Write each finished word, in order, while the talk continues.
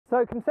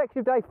So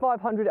consecutive day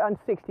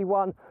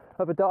 561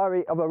 of a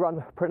diary of a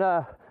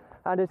runpreneur,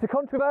 and it's a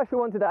controversial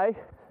one today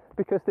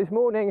because this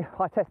morning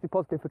I tested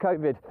positive for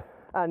COVID,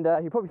 and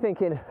you're probably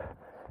thinking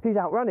he's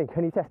out running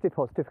and he tested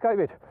positive for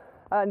COVID,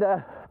 and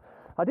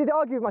I did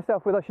argue with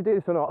myself whether I should do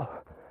this or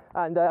not,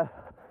 and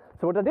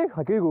so what did I do?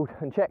 I googled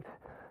and checked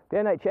the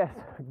NHS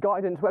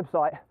guidance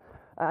website,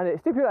 and it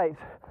stipulates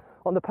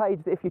on the page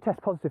that if you test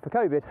positive for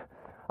COVID,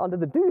 under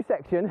the do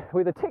section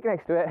with a tick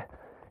next to it,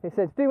 it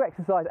says do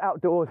exercise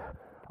outdoors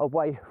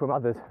away from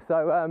others. So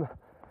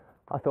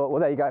I thought,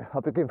 well, there you go,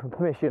 I've been given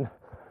permission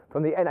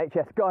from the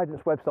NHS guidance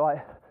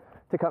website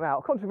to come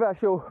out.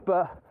 Controversial,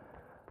 but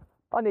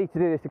I need to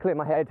do this to clear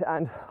my head,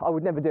 and I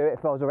would never do it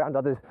if I was around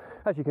others.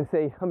 As you can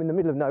see, I'm in the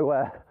middle of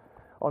nowhere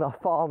on a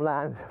farm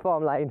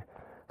lane,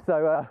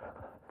 so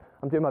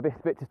I'm doing my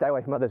best bit to stay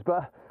away from others.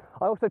 But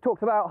I also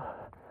talked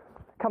about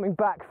coming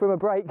back from a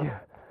break,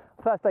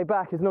 first day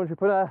back as an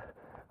entrepreneur,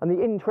 and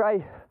the in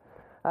tray,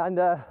 and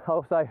I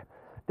also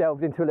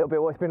delved into a little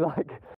bit what it's been like